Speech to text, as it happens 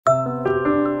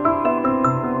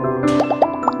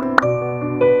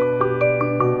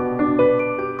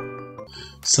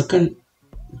second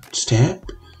step.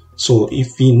 So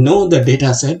if we know the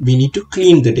data set, we need to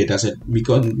clean the data set,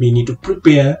 because we need to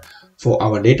prepare for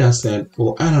our data set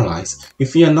for analyze.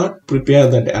 If we are not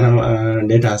prepared that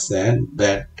data set,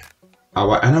 that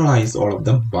our analyze all of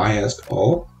them biased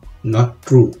or not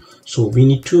true. So we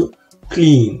need to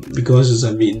clean, because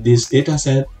this data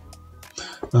set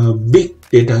big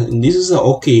data. This is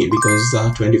okay because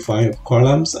 25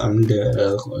 columns and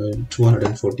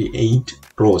 248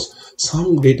 rows.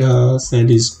 Some data set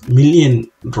is million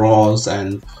rows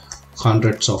and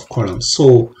hundreds of columns,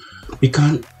 so we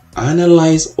can't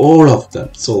analyze all of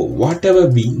them. So whatever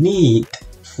we need,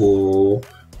 for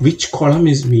which column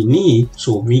is we need,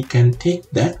 so we can take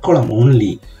that column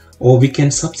only, or we can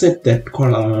subset that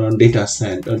column data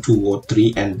set 2 or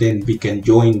 3, and then we can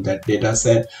join that data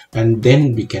set, and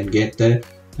then we can get the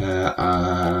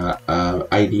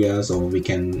ideas, or we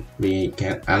can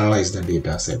analyze the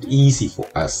data set easy for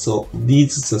us. So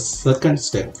this is the second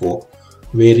step, for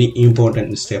very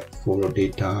important step for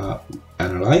data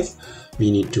analyze. We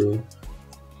need to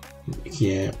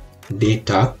here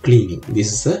data cleaning.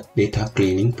 This is a data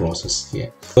cleaning process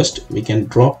here. First, we can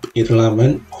drop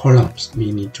irrelevant columns.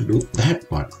 We need to do that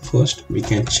one. First, we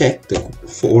can check the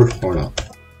full column.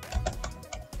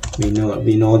 We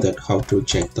know that how to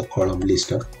check the column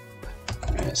list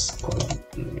as column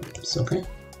names. Okay.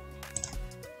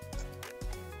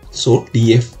 So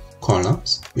DF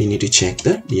columns, we need to check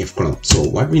the DF column. So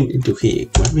what we need to do here,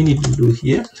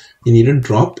 we need to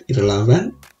drop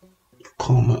irrelevant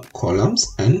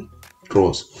columns and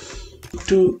rows.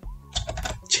 To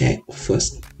check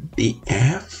first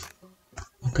DF,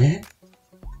 okay,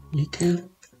 we can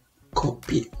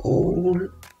copy all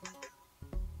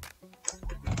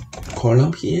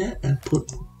column here and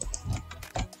put,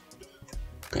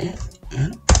 okay,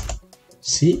 and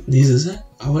see, this is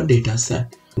our data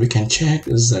set. We can check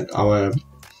is that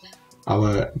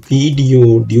our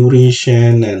video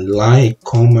duration and like,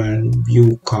 comment,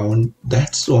 view count,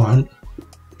 that's one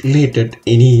related,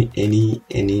 any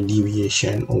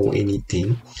deviation or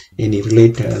anything, any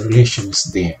relations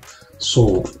there.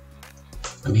 So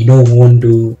we don't want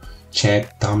to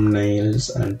check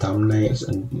thumbnails and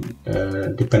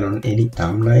depend on any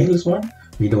thumbnails one.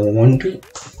 We don't want to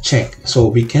check, so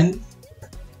we can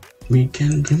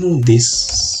remove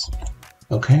this.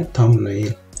 Okay,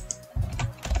 thumbnail.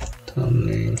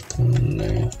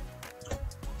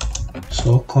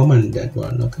 So comment that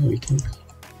one. Okay, we can.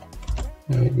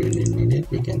 Now we really need it.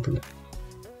 We can put it.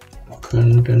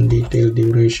 Content detail,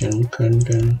 duration,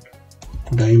 content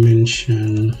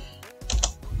dimension,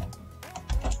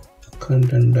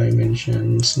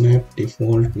 snap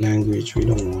default language. We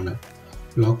don't want to.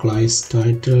 Localized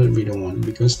title, we don't want,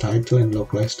 because title and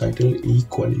localized title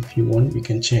equal. If you want, we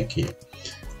can check here.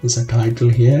 There's a title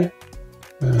here.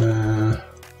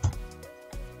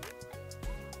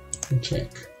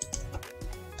 Check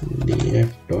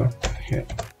df.head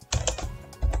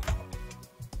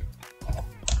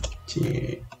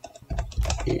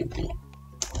JAD.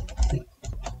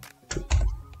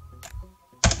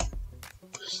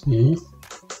 See,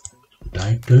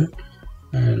 title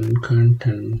and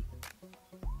content.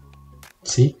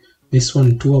 See, this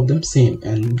one, two of them same,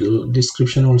 and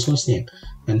description also same,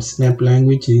 and snap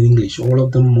language is English. All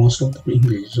of them, most of them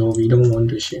English. So we don't want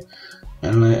to share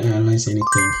analyze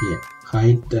anything here.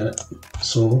 Hide the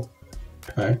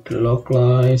title,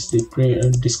 localized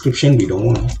description. We don't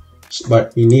want,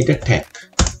 but we need a tag.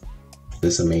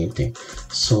 This is the main thing.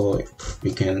 So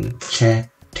we can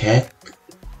check tag,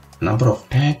 number of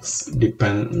tags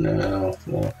depend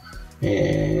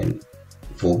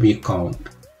for week count.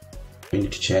 We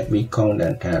need to check week count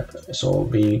and tab. So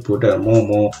we put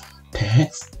more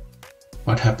tags.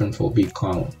 What happened for week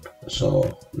count?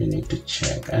 So we need to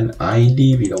check. And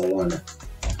ID, we don't want it.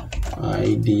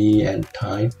 ID and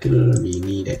title, we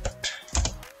need it.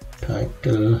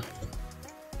 Title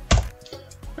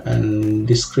and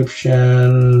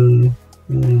description.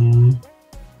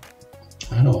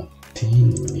 I don't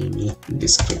think we need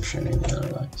description in the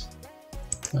lines.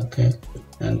 Okay,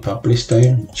 and publish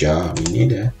time, yeah, we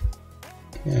need it.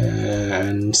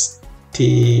 And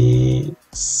states,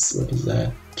 what is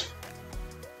that?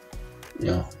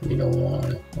 Yeah, we don't want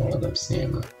it. All of them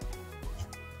same.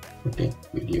 Okay,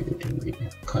 video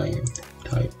kind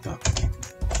type up.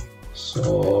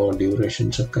 So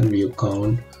duration, second, view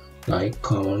count, like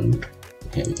count.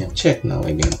 Okay, we can check now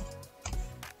again.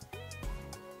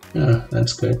 Yeah,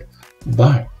 that's good.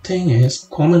 But thing is,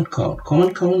 comment count,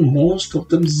 most of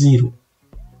them 0.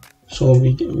 So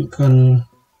we can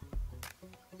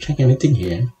check anything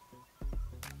here.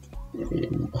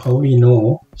 How we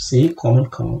know? See,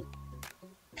 comment count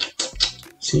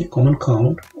see common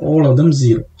count, all of them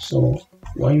 0. So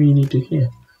why we need to here?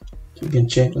 You can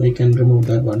check, we can remove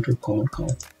that one to common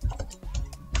count.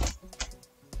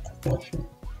 Watch it.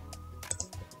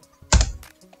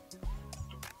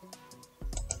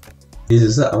 This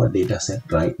is our data set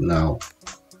right now.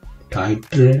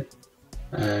 Title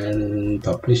and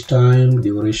publish time,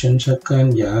 duration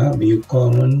second, yeah, view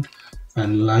count,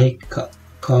 and like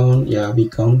count, yeah, we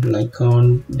count like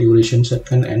count, duration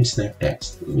second, and snap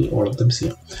text. We all of them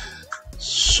here.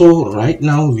 So right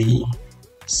now we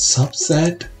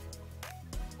subset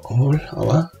all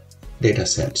our data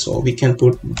set. So we can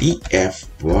put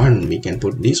df1, we can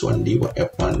put this one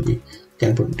df1, we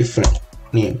can put different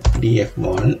name,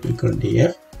 df1 equal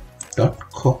df dot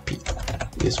copy,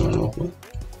 this one over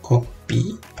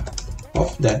copy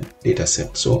of that data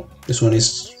set. So this one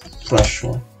is fresh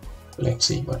one. Let's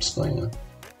see what's going on.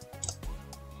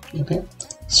 Okay,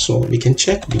 so we can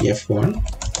check df1.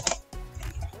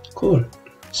 Cool.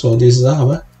 So this is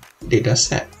our data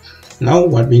set. Now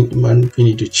what we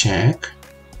need to check,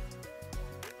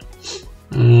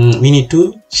 we need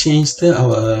to change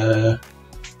our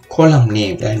column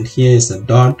name, and here is the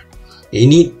dot.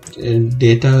 Any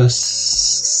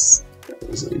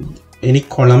any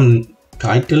column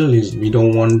title is, we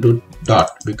don't want to dot,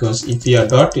 because if we are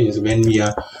dot is when we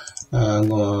are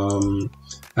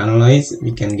analyze,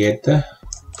 we can get the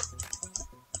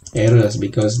errors,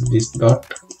 because this dot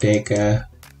take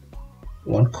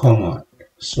one comma.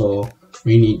 So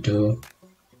we need to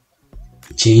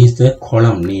change the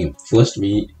column name. First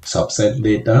we subset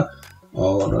data,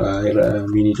 or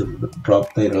we need to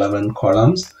drop the irrelevant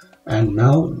columns, and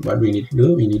now what we need to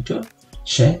do, we need to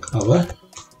check our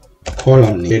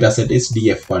column name. Data set is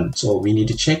df1, so we need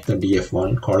to check the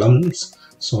df1 columns.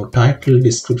 So title,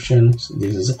 description,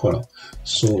 this is a column.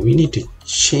 So we need to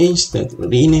change that,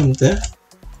 rename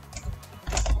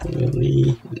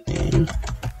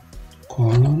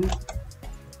column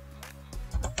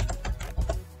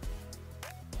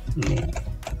name.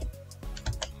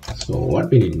 So what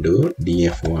we need to do,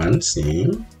 df1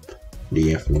 same,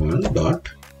 df1 dot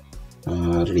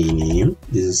rename.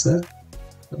 This is a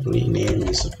rename,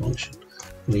 is a function,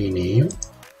 rename.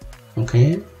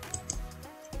 Okay,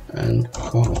 and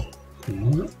column.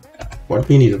 What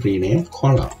we need to rename,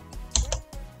 column.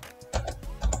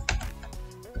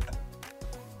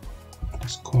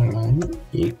 This column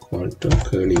equal to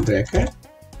curly bracket.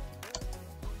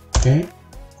 Okay,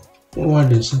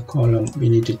 what is a column? We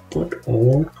need to put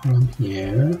all column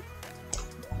here.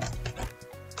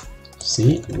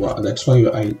 See, well, that's why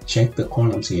I check the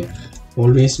columns here.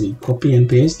 Always we copy and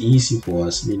paste, easy for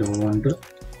us. We don't want to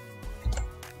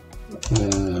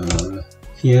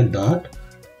here dot,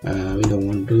 we don't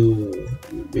want to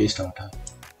waste our time.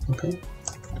 Okay,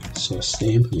 so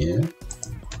same here,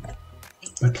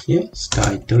 but here is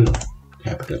title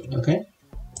capital. Okay,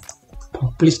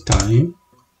 publish time,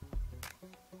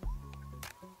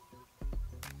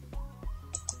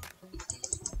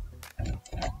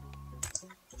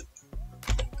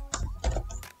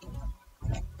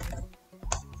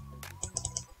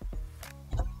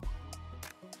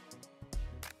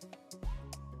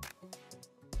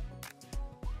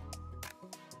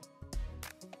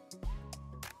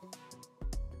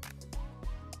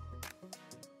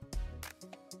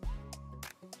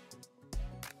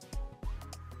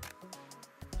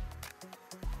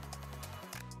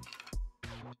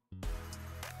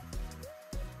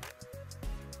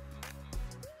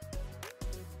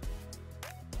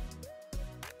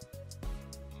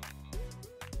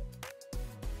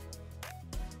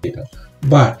 data.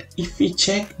 But if we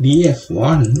check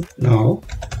df1 now,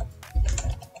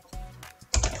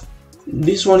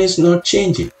 this one is not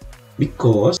changing,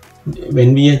 because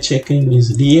when we are checking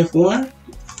is df1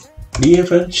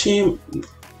 same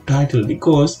title,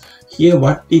 because here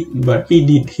what we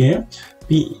did here,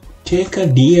 we take a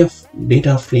df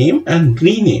data frame and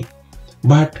rename,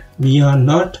 but we are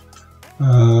not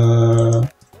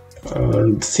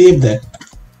save that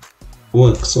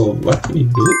work. So what we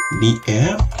do,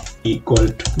 df equal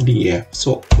to df.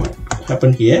 So what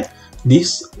happened here,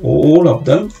 this all of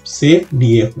them save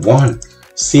df1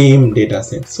 same data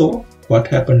set. So what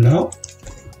happened now,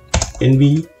 when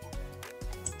we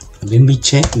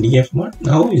check df1,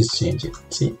 now is changing.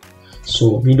 See,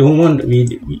 so we don't want, we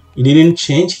didn't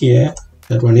change here,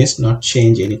 that one is not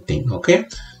change anything. Okay,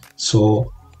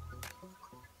 so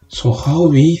how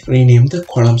we rename the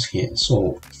columns here.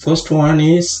 So first one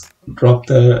is drop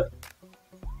the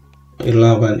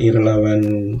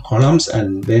irrelevant columns,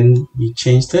 and then we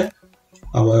change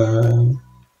our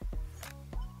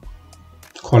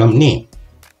column name.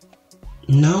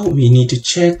 Now we need to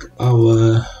check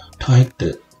our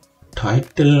title.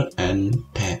 title and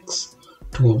tags.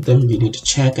 Two of them we need to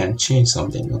check and change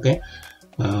something. Okay,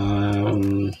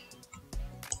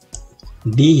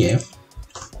 df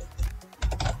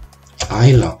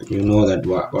ilog, you know that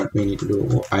what we need to do.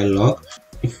 Ilog,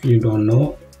 if you don't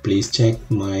know, please check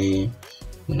my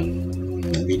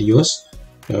videos.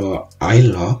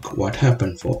 Ilog, what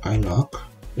happened for ilog?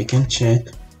 We can check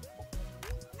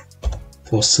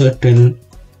for certain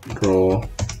row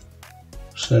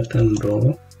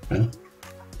and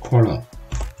column,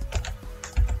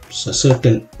 so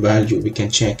certain value we can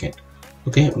check it.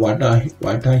 Okay, what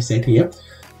I said here,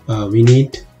 we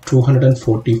need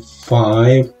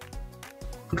 245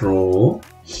 row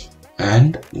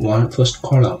and one first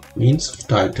column means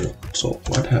title. So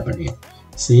what happened here?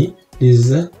 See, this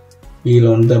is a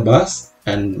wheel on the bus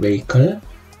and vehicle.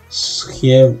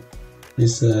 Here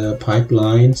is a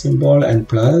pipeline symbol and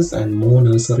plus and more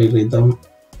nursery rhythm.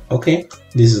 Okay,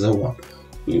 this is a one.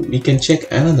 We can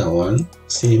check another one,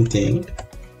 same thing.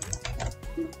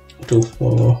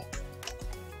 244.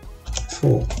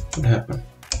 What happened?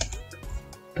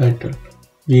 Title,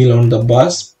 wheel on the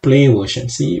bus, play version.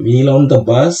 See, wheel on the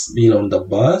bus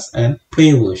and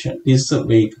play version. This is a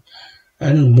vehicle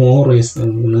and more is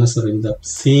nursery. The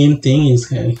same thing is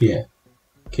here.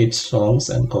 Kids songs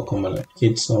and CoComelon.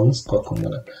 Kids songs,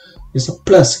 CoComelon. There's a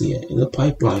plus here. There's a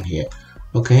pipeline here.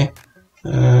 Okay.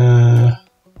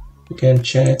 You can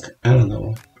check another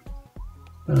one.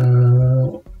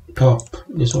 Top.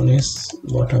 This one is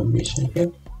bottom vision.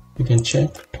 Okay. You can check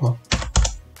top.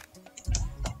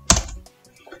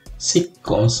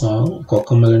 Sitcom song,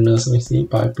 CoComelon nursery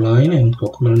pipeline and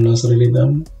CoComelon nursery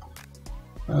rhythm.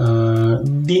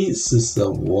 This is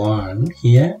the one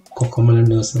here. CoComelon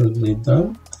nursery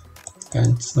rhythm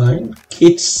and sign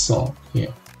kids song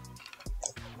here.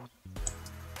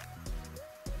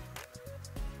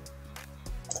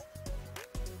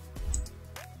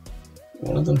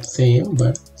 One of them same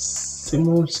but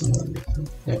similar different.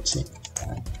 Let's see.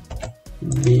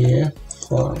 There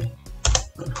for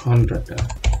 100.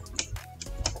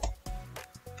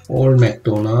 Old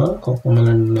MacDonald,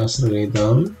 CoComelon nursery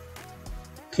rhythm,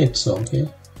 kids song. Okay,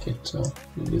 kids song.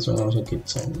 This one also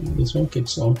kids song. This one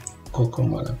kids song,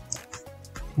 CoComelon.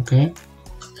 Okay.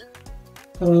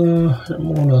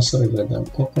 More nursery rhythm,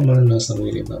 CoComelon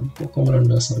nursery rhythm, CoComelon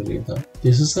nursery rhythm.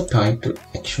 This is a title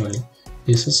actually.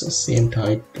 This is the same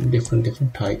title, different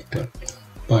title,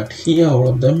 but here all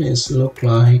of them is look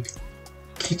like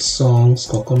kids songs,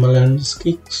 CoComelon,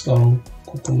 kids song,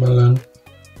 CoComelon.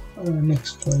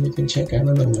 Next one you can check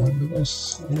another one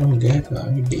because I don't get the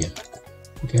idea.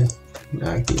 Okay, the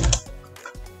idea.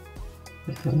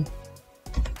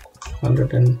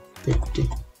 150.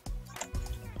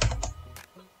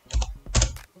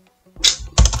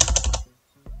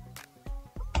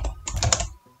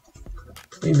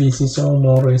 ABC song,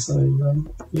 more nursery rhythm.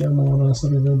 Here more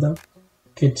nursery rhythm.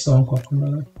 Kids song,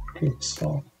 CoComelon, kids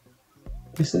song.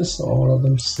 This is all of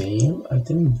them same. I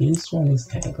think this one is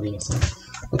category.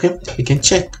 Okay, we can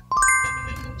check.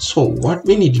 So what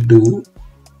we need to do,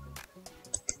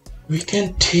 we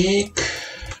can take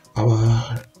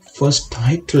our first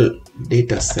title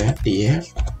data set,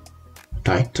 df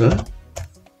title,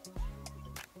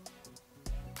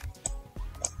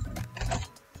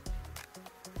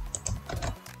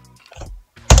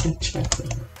 and check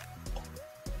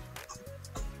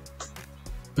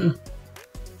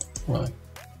right.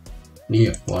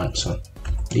 df1, so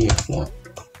df1.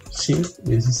 See,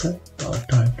 this is a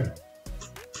title.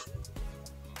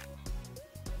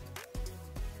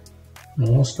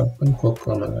 Most open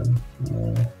CoComelon,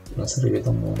 nursery with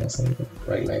a more nursery,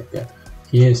 right like that.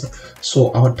 Here's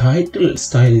so our title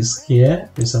style is here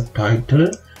is a title,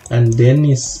 and then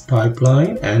is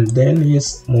pipeline, and then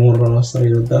is more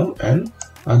nursery rhythm, and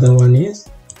other one is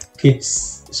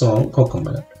kids song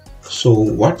CoComelon. So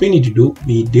what we need to do,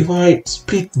 we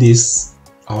split this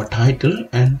our title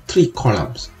and 3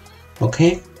 columns.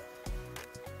 Okay,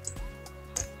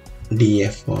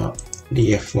 df1,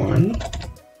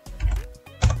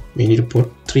 we need to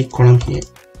put 3 columns here,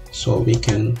 so we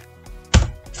can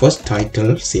first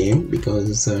title same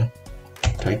because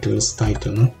title is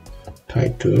title, no?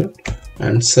 Title,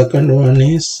 and second one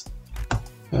is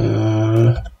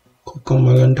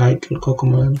CoComelon title,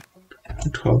 CoComelon,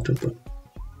 how to put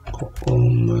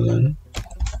CoComelon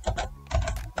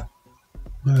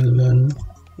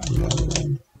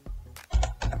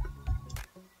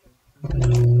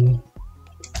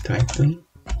title.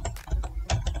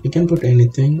 You can put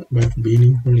anything, but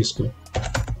meaningful is good.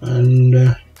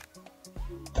 And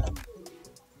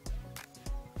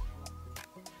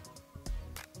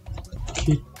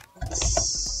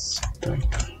kids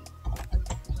title.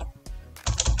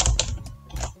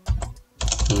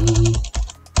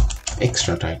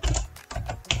 extra title.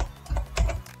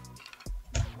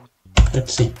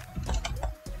 Let's see.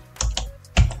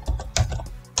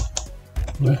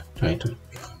 Title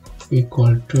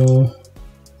equal to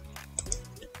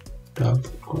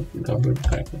double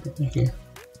title. Okay,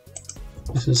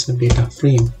 this is a data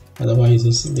frame, otherwise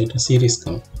this is data series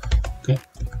count. Okay,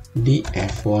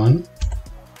 df1.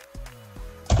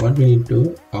 What we need to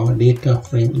do, our data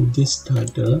frame in this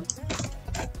title,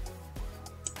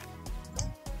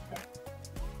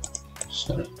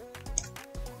 sorry,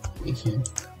 okay,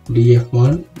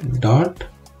 df1 dot,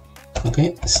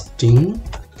 okay, string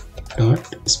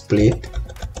dot split,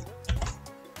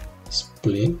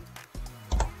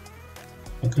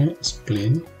 okay,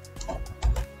 split.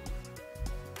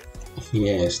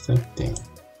 Here's the thing,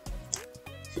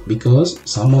 because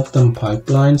some of them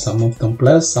pipeline, some of them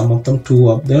plus, some of them two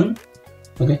of them.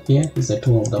 Okay, here is the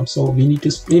two of them, so we need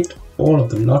to split all of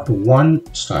them, not one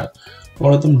style,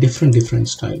 all of them different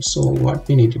styles. So what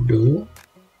we need to do,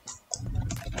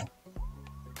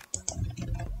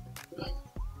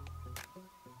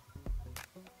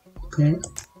 okay,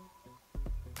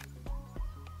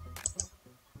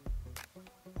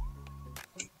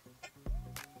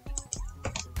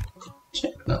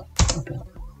 check now. Okay,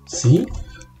 see,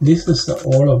 this is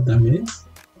all of them is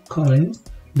kind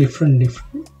different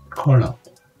column.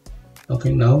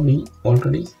 Okay, now we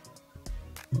already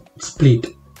split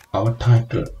our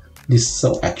title. This is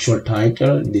our actual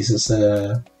title, this is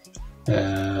a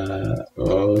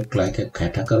like a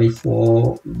category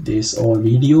for this all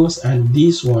videos, and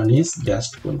this one is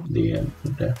just for the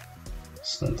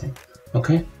something.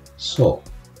 Okay, so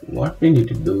what we need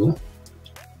to do,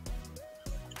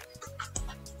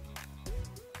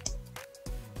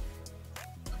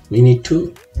 we need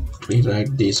to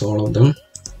rewrite these all of them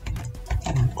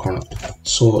column.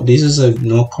 So this is a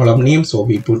no column name, so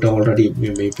we put already,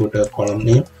 we put a column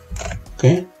name.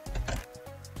 Okay,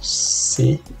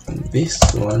 see this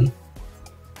one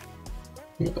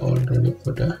we already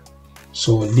put a,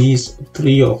 so these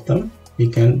three of them we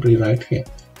can rewrite here.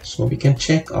 So we can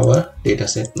check our data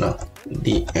set now.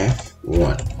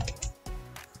 df1,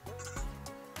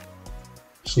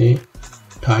 see,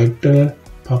 title,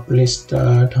 published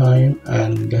time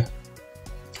and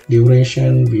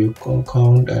duration, view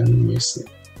count and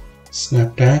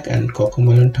snap tag, and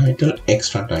CoComelon title,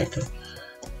 extra title.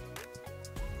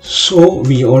 So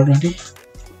we already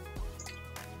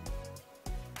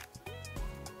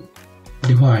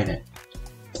divided.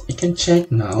 We can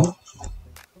check now.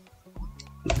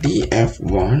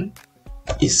 df1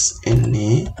 is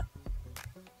NA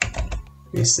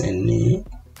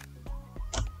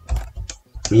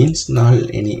means null,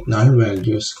 any null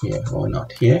values here or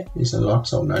not. Here is a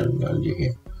lots of null value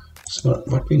here. So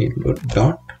what we need to do,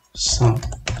 dot sum,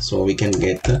 so we can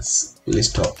get this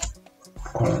list of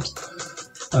columns.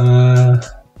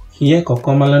 Here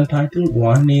CoComelon title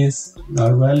 1 is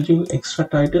null value, extra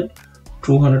title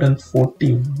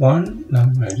 241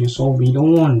 null value. So we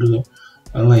don't want to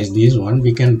analyze this one,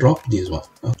 we can drop this one.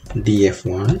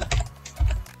 df1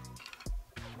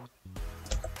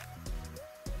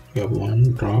 you have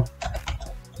one drop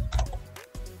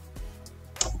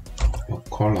a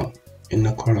column, in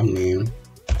a column name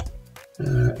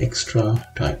extra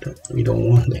title, we don't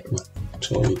want that one,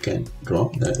 so we can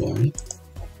drop that one.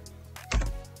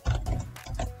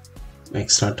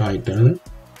 Extra title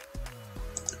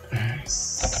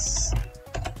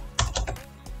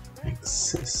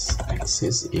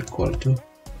axis equal to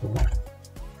 1.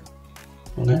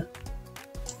 Okay,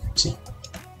 see,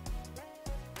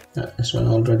 this one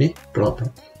already dropped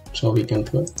it, so we can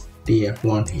put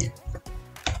df1 here.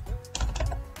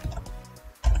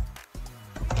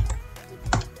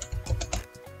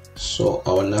 So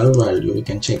our null value we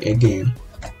can check again.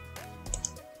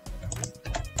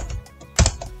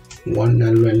 One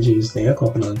null value is there,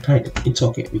 CoComelon title, it's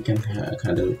okay, we can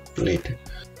handle later.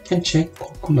 We can check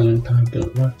CoComelon title,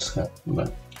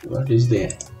 what is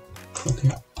there.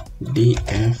 Okay,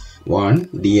 df1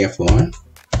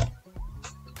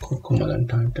 CoComelon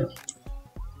title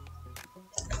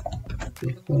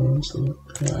equals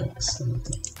like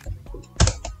something.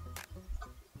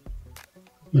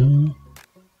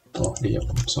 Oh,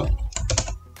 df1, sorry.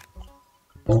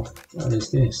 Oh, what is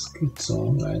this? It's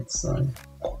on right side.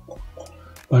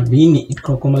 But we need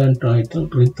CoComelon title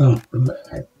rhythm,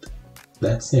 right?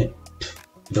 That's it.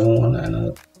 Don't want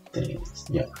another thing.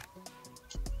 Yeah.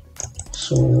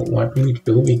 So what we need to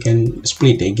do, we can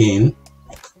split again.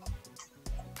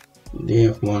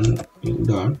 df1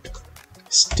 dot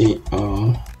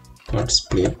dot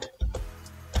split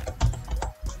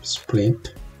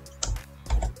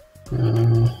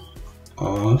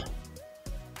or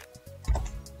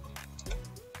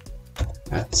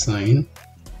at sign,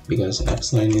 because at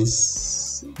sign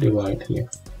is divide here,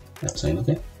 at sign,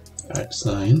 okay, at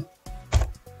sign,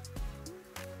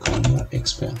 comma,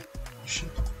 expand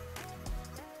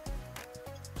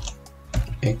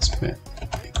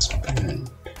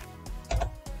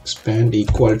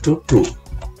equal to true.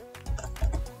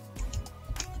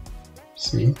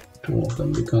 See, two of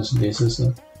them, because this is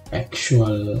an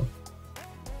actual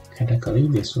category.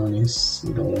 This one is,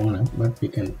 we don't want it, but we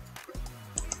can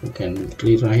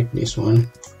rewrite this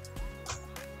one.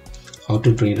 How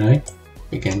to rewrite?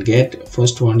 We can get,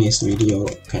 first one is video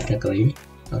category,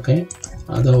 okay,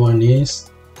 other one is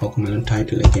CoComelon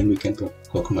title. Again we can put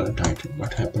CoComelon title.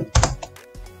 What happened?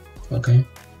 Okay,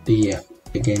 df,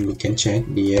 again we can check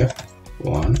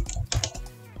df1.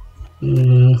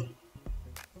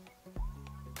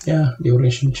 Yeah,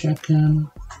 duration check, and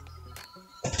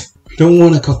we don't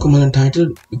want a CoComelon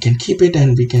title, we can keep it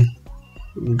and we can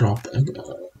drop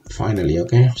finally.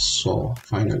 Okay, so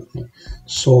finally,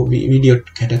 so video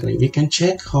category, we can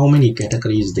check how many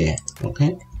categories there.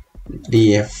 Okay,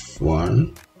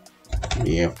 df1,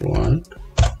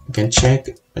 we can check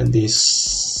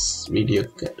this video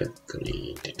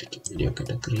category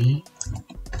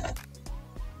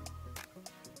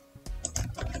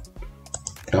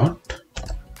dot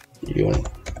unique.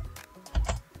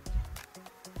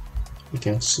 We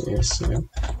can select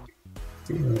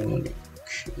unique.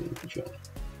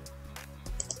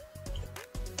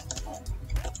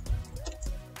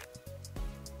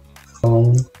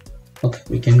 Okay,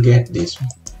 we can get this one.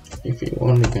 If you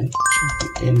want, we can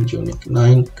check in unique.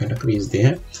 9 categories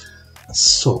there.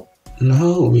 So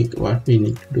now what we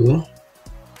need to do,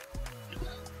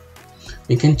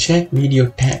 we can check video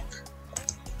tag,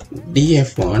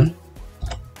 df1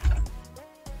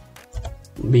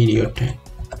 video tag,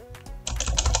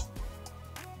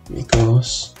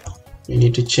 because we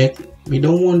need to check, we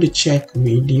don't want to check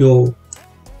video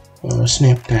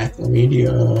snap tag,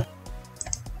 video,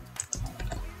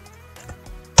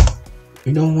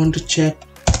 we don't want to check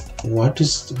what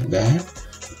is that.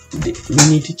 We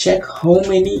need to check how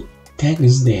many tag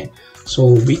is there,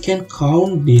 so we can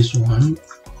count this one,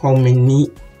 how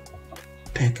many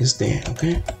tag is there.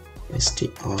 Okay,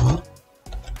 str.count,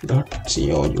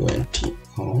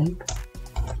 count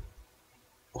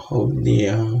how they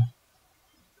are,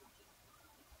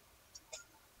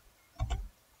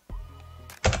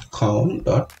 count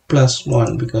dot plus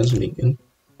 1, because we can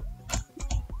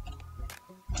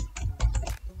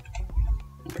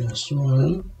plus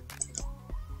 1.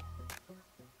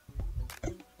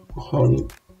 How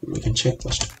we can check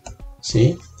first,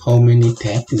 see how many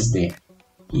tags is there,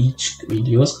 each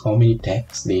videos how many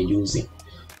tags they using.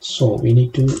 So we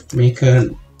need to make a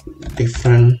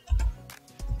different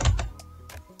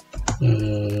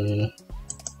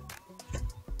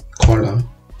column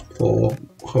for,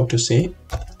 how to say,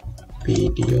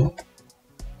 video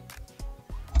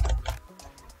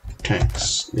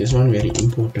tags. This one very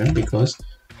important, because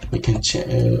we can check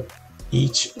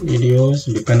each videos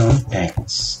depend on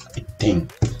tags, I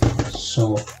think.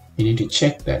 So we need to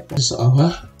check that. This is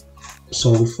our,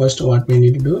 so first what we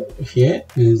need to do here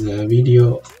is a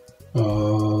video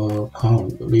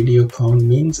count. Video count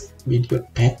means video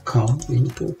tag count. We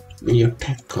need to video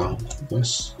tag count.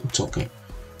 Yes, it's okay.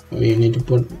 We need to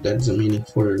put, that's the meaning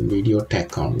for video tag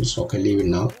count. It's okay, leave it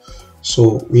now.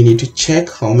 So we need to check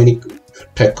how many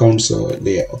tag counts are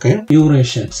there. Okay,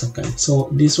 duration second, so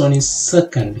this one is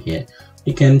second here.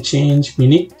 We can change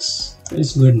minutes,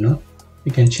 it's good, no?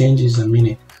 We can change is a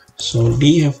minute. So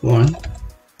df1,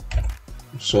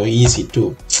 so easy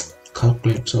to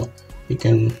calculate, so we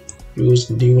can use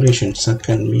duration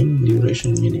second, mean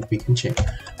duration minute. We can check,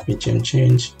 we can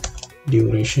change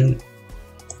duration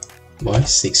by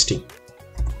 60,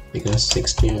 because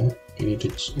 60 we need to,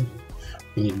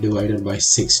 we need divided by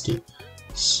 60,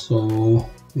 so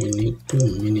we need to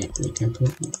minute, we can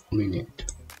put minute.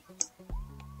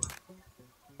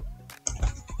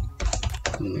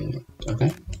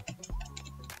 Okay,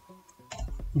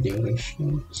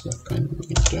 duration second,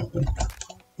 we can put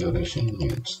duration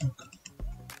minute second.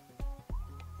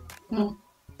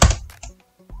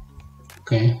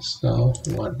 Okay, so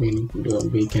what we need to do,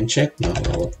 we can check now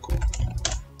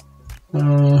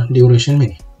our duration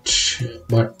minute,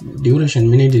 but duration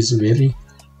minute is very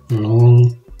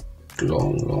long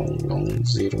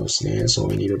zeros there, so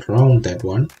we need to round that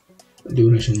one.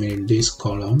 Duration minute, this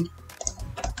column,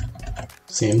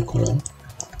 same column,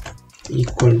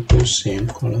 equal to same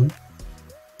column,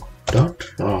 dot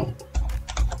round.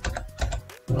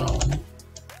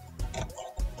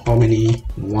 How many?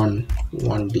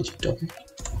 one digit, okay,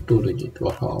 2 digit,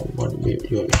 or how, what we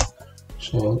do.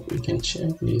 So we can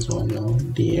check this one now,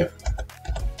 df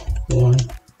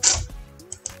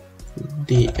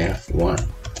df1.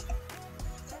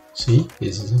 See,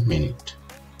 this is a minute.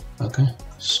 Okay,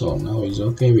 so now it's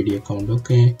okay. Video count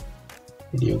okay,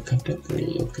 video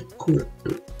category okay, cool.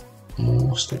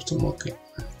 Most of them okay.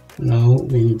 Now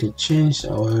we need to change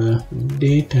our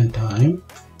date and time.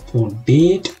 For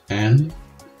date and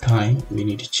time we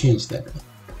need to change that.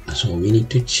 So we need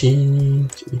to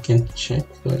change, we can check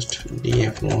first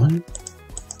df1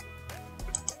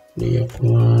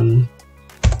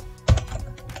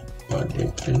 our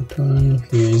date and time.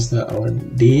 Here is our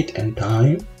date and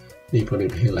time. They put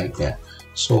it here like that.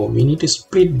 So we need to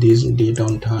split this date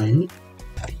on time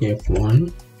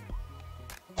df1.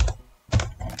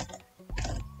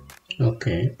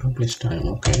 Okay, publish time.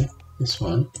 Okay, this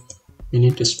one we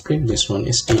need to split this one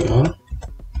str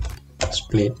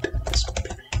split.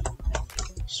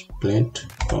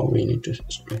 Oh, we need to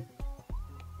split.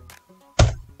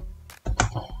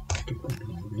 Oh,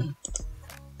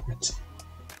 let's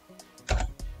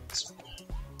see.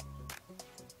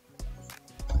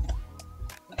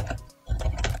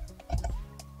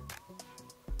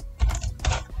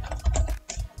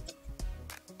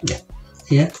 Yeah,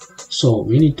 here. So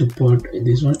we need to put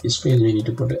this one space. We need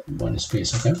to put one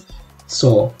space. Okay.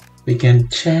 So we can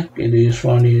check this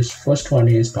one is first one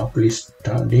is published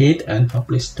date and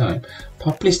published time.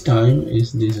 Published time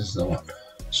is this is the one.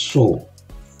 So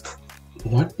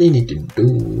what we need to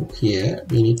do here,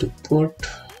 we need to put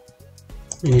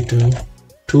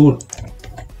two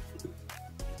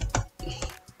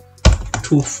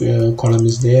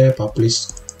columns there.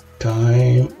 Published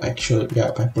time, actual,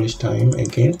 yeah, published time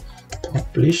again,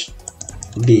 published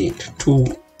date, two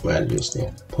values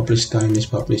there. Published time is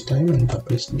published time and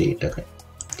published date. Okay,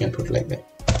 you can put like that.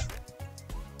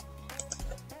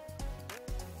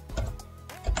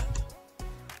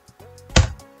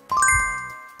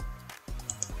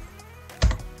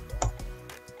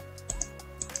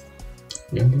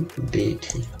 Date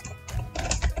here.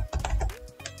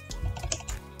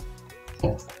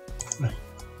 Oh, right.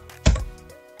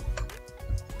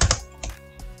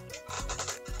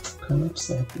 Cannot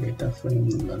set data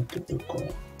frame multiple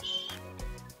columns.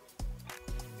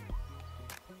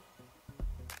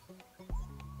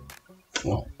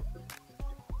 Oh,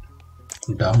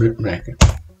 double bracket.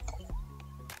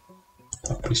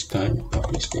 Publish time,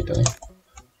 publish data.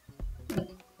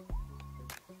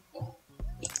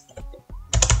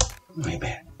 My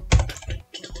bad.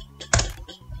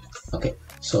 Okay,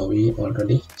 so we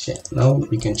already checked. Now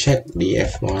we can check the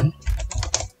F1.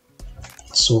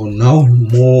 So now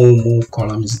more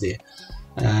columns there.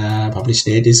 Published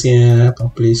date is here,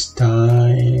 published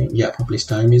time, yeah, published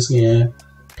time is here,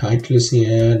 title is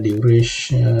here,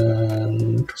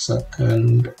 duration,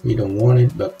 second, we don't want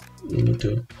it, but we need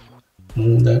to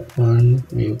move that one.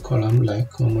 View column like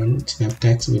common, snap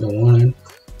text, we don't want it,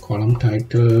 column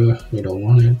title, we don't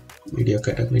want it, video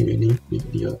category, we need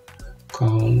video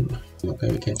count. Okay,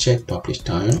 we can check published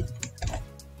time,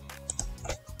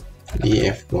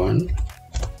 df1.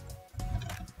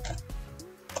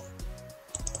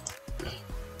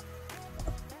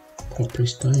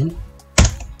 Published time.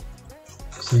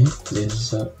 See, this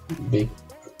is a big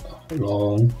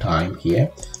long time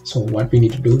here. So what we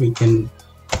need to do, we can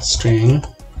string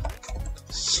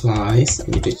slice.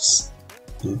 We need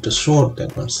to sort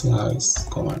that one, slice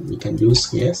command. We can use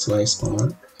here slice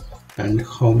command, and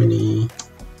how many,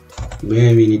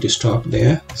 where we need to stop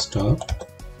there, stop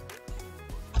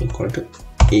equal to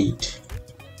 8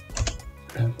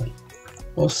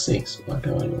 or 6,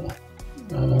 whatever you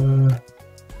want.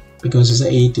 Because it's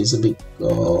 8 is a big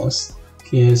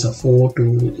here's a 4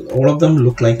 to, all of them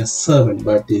look like a 7,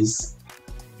 but is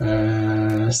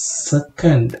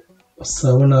second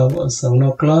 7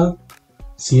 o'clock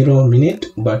 0 minute,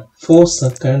 but 4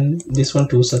 second, this one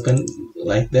 2 second,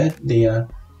 like that they are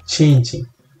changing.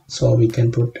 So we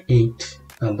can put 8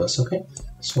 numbers. Okay,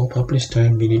 so published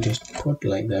time we need to put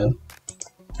like that.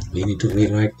 We need to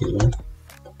rewrite this one.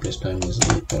 Published time is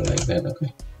equal like that.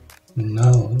 Okay,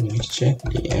 now we need to check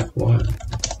the F1.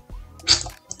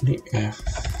 The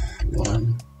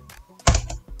F1.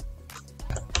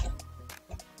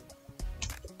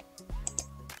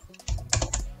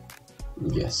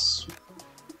 Yes.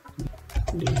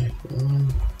 The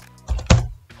F1.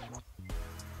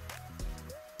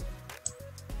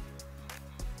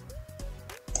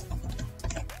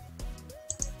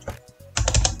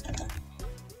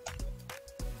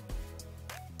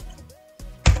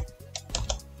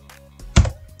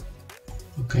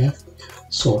 Okay,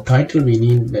 so title we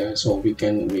need, so we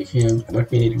here what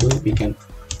we need to do, we can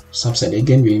subset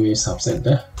again. We will subset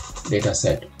the data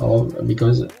set, or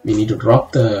because we need to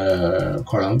drop the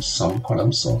columns, some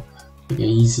columns, so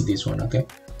easy this one. Okay,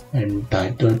 and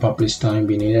title, publish time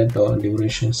we needed, or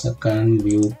duration second,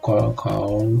 view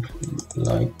count,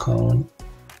 like count,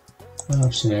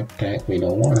 snap tag we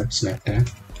don't want it, snap tag.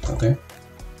 Okay,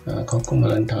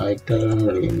 CoComelon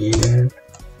title we needed,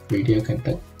 video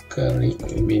category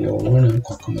we don't want a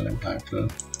CoComelon title.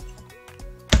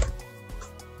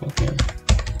 Okay,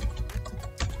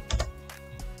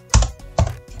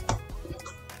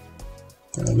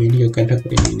 video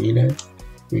category we needed,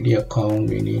 video count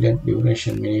we needed,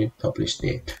 duration we need, publish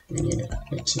date we needed.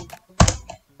 Let's see.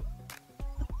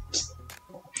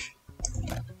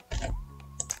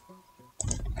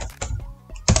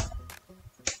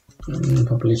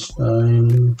 Publish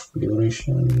time,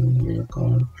 duration, video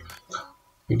count,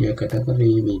 video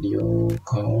category, video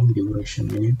count, duration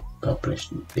minute, publish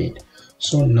date.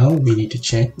 So now we need to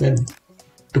check the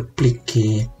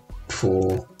duplicate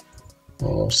for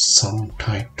some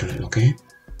title. Okay,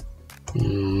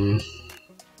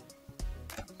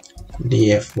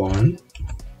 df1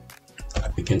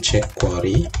 we can check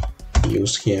query,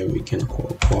 use here we can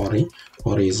call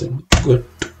query is a good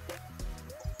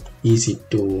easy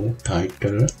to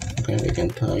title. Okay, we can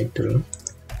title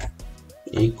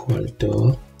equal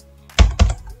to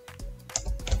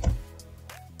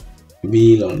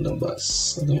wheel on the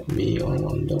bus. Okay, wheel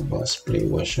on the bus play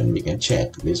version we can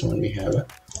check. This one we have a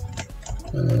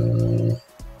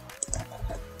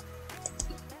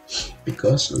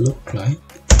because look like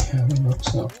we have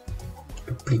lots of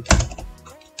duplicate.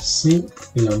 See,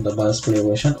 wheel on the bus play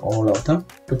version, all of them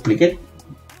duplicate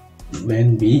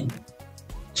when we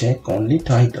check only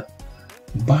title.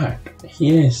 But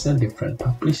here is a different,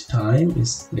 publish time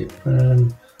is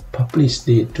different, publish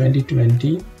date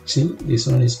 2020. See, this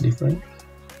one is different,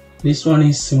 this one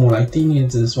is similar. I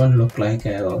think this one look like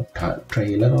a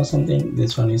trailer or something,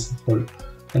 this one is full,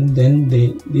 and then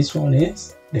this one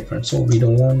is different. So we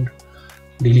don't want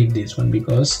delete this one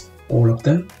because all of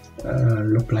them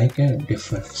look like a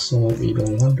different, so we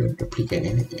don't want to duplicate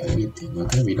anything.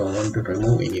 Okay, we don't want to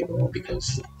remove any row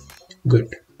because good.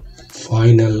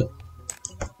 Final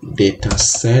data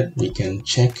set we can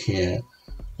check here.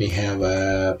 We have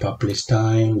a publish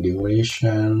time,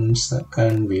 duration,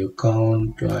 second, view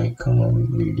count, like count,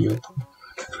 video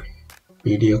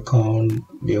count,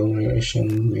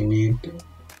 duration, minute,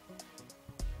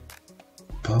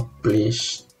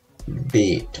 publish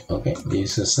date. Okay,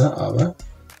 this is our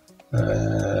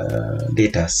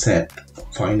data set,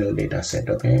 final data set.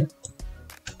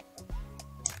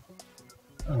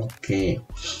 Okay,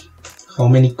 how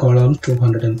many columns?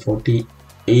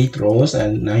 248 rows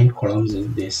and 9 columns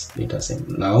in this data set.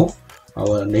 Now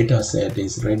our data set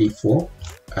is ready for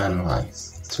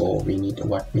analyze. So we need,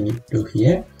 what we need to do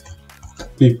here,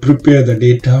 we prepare the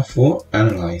data for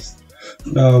analyze.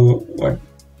 Now what,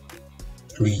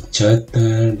 we check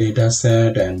the data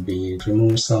set and we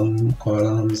remove some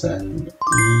columns, and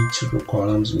each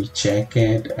columns we check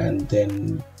it and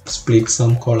then split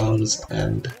some columns,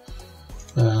 and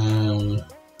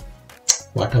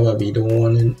whatever we don't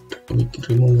want it, we can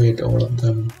remove it, all of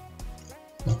them.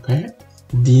 Okay,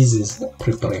 this is the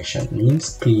preparation,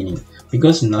 means cleaning,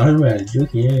 because null value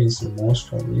here is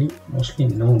mostly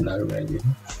no null value.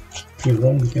 If you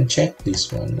want, we can check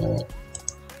this one, or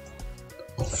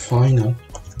final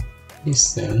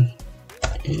this then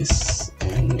is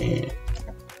an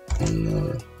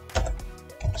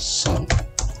sum.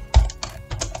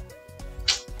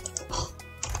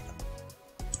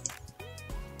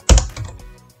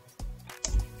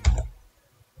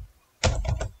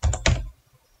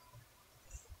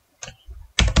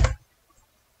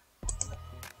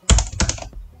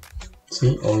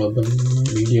 See, all of them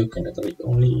video category,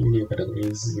 only video category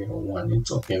is 01.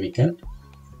 It's okay, we can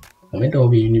comment,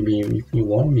 or if you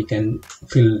want we can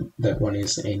fill that one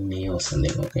is NA or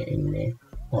something. Okay, NA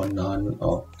or none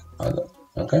or other.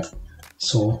 Okay,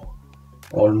 so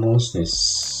almost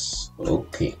is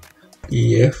okay.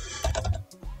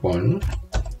 EF1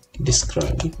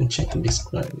 describe, you can check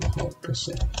describe how to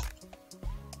say.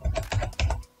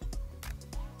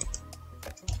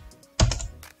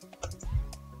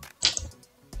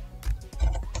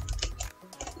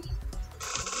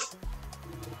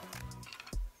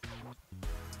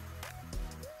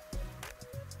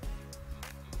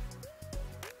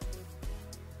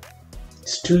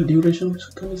 Still duration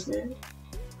is there.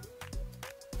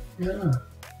 Yeah.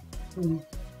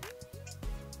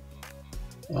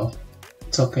 Oh,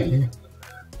 it's okay.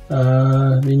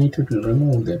 We need to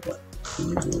remove that one.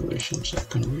 Duration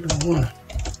second, we don't want.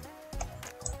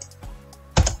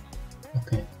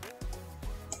 Okay.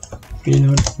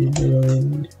 Not video.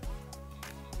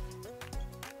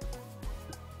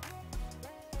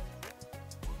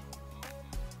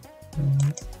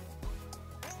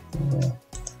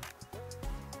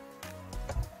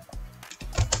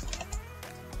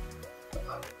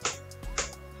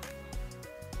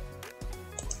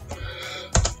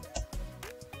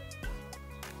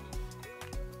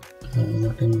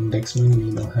 certain index means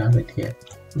we don't have it here.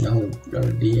 Now the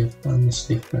df1 is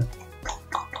different.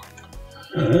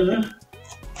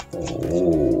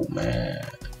 Oh man,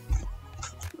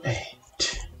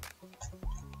 wait,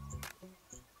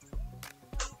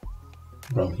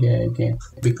 from here again,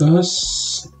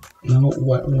 because now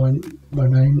what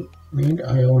I need,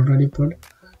 I already put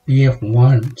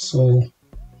df1, so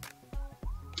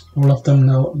all of them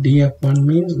now df1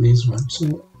 means this one,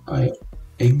 so I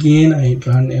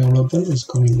run all of them, is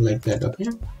coming like that. Okay,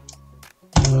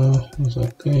 it's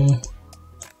okay.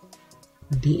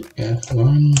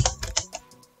 df1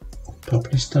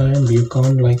 publish time, view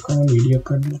count, like count, video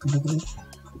count,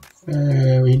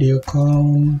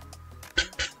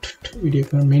 video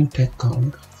count mean tag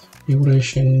count,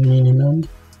 duration minimum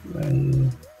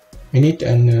and minute,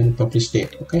 and then publish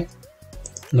date. Okay,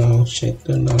 now check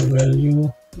the null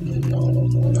value, no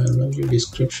null value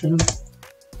description.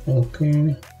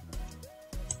 Okay,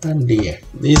 and df.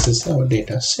 This is our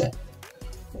data set.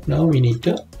 Now we need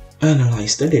to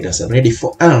analyze the data set. Ready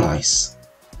for analyze.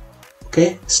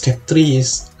 Okay, step 3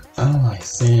 is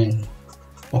analyzing.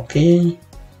 Okay,